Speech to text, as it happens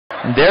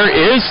There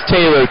is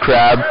Taylor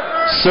Crabb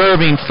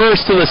serving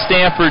first to the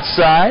Stanford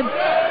side.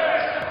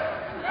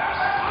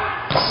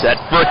 Set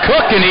for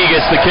Cook, and he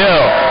gets the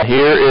kill.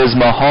 Here is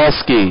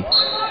Mahalski.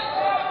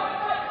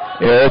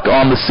 Erik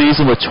on the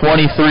season with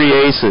 23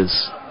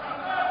 aces.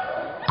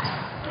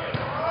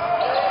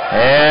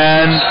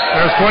 And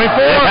there's 24.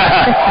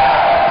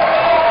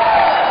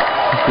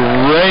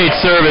 Great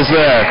service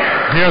there.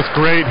 He has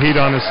great heat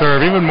on his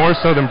serve, even more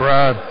so than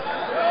Brad.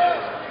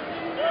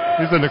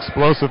 He's an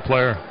explosive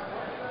player.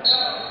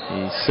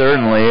 He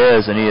certainly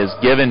is, and he has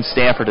given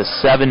Stanford a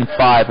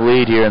 7-5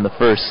 lead here in the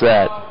first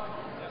set.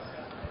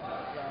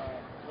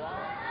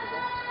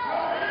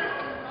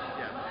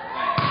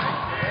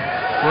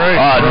 Great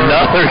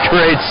another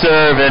great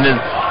serve, and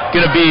it's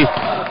going to be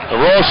a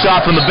roll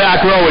shot from the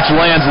back row, which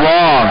lands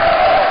long.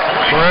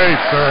 Great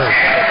serve.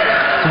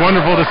 It's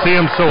wonderful to see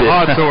him so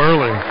hot so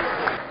early.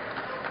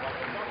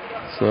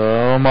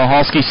 So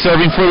Mahalski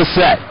serving for the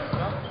set.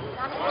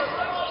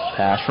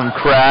 Pass from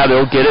Crabb,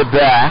 he'll get it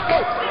back.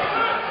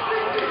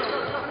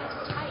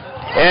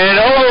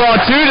 And on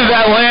two, did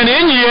that land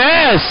in?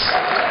 Yes!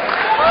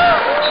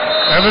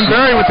 Evan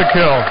Berry with the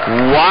kill.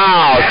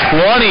 Wow,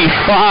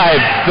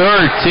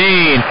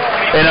 25-13.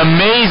 An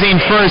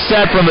amazing first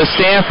set from the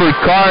Stanford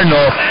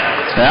Cardinal.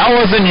 That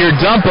wasn't your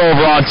dump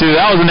over on two.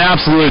 That was an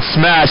absolute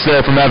smash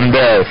there from Evan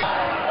Berry.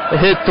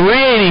 They hit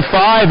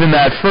 385 in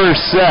that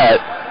first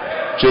set.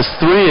 Just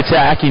 3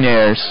 attacking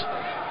airs.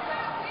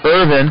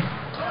 Irvin,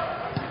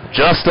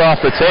 just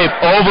off the tape,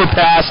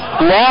 overpass.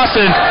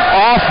 Lawson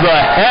off the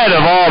head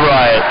of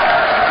Albright.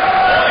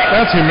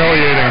 That's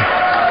humiliating.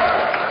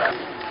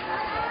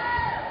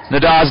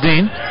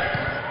 Nadazdin.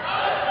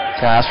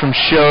 Pass from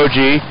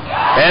Shoji.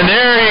 And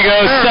there he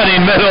goes,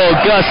 setting middle,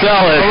 Gus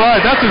Ellis. All right,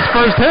 that's his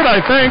first hit,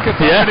 I think. It's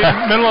already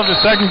middle of the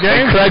second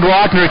game. And Craig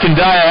Lauchner can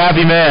die a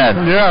happy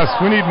man. Yes,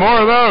 we need more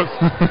of those.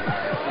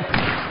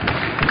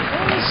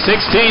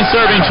 16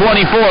 serving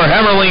 24,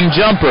 Hemmerling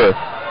jumper.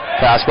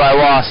 Pass by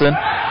Lawson.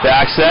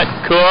 Back set,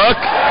 Cook.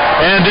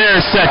 And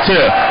there's set 2.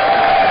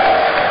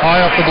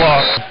 High up the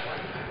block.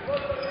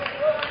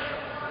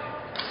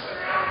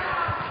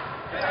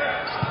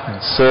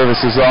 And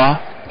service is off.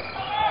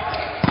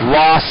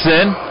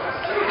 Lawson.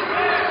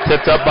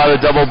 Tipped up by the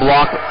double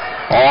block.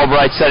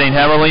 Albright setting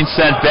Hemmerling,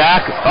 sent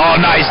back. Oh,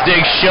 nice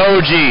dig,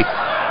 Shoji.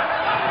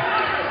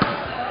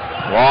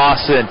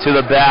 Lawson to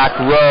the back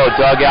row,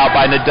 dug out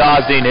by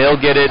Nadazdin. He'll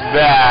get it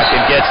back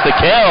and gets the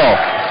kill.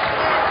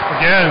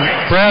 Again,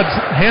 Brad's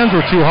hands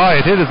were too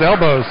high. It hit his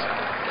elbows.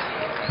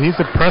 He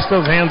needs to press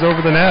those hands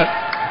over the net.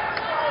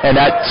 And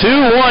at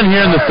 2-1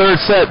 here in the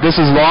third set, this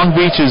is Long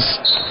Beach's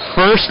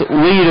first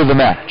lead of the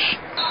match.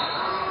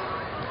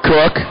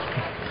 Cook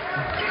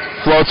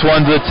floats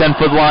one to the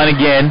 10-foot line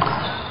again.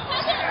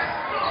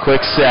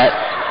 Quick set.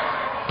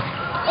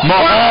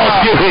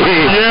 Mahalski.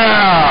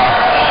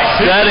 Yeah.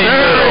 Setting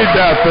buried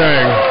that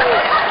thing.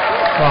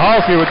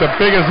 Mahalski with the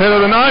biggest hit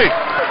of the night.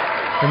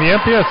 In the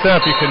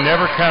MPSF, you can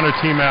never count a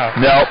team out.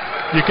 Nope.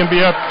 You can be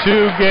up 2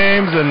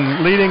 games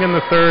and leading in the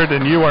third,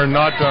 and you are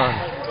not done.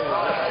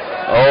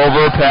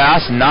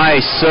 Overpass,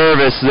 nice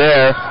service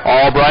there.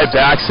 Albright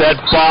back set,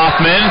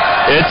 Baughman.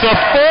 It's a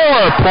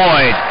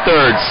 4-point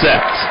third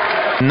set.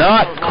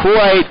 Not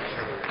quite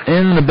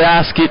in the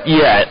basket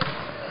yet.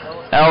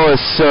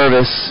 Ellis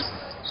service.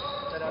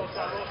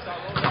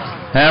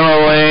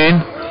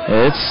 Hemmerling.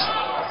 It's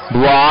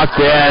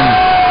blocked, and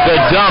the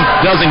dump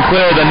doesn't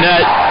clear the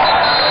net.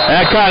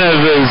 That kind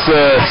of is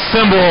a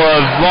symbol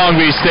of Long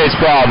Beach State's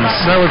problems.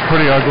 That was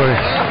pretty ugly.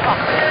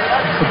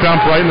 The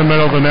dump right in the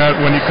middle of the net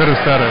when you could have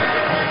set it.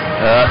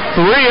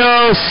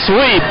 3-0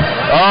 sweep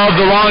of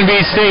the Long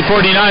Beach State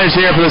 49ers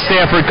here for the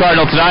Stanford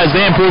Cardinal tonight, as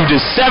they improved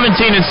to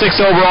 17-6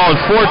 overall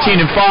and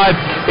 14-5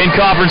 in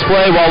conference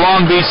play, while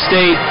Long Beach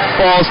State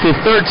falls to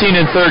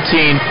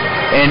 13-13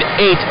 and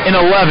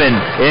 8-11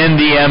 in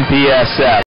the MPSF.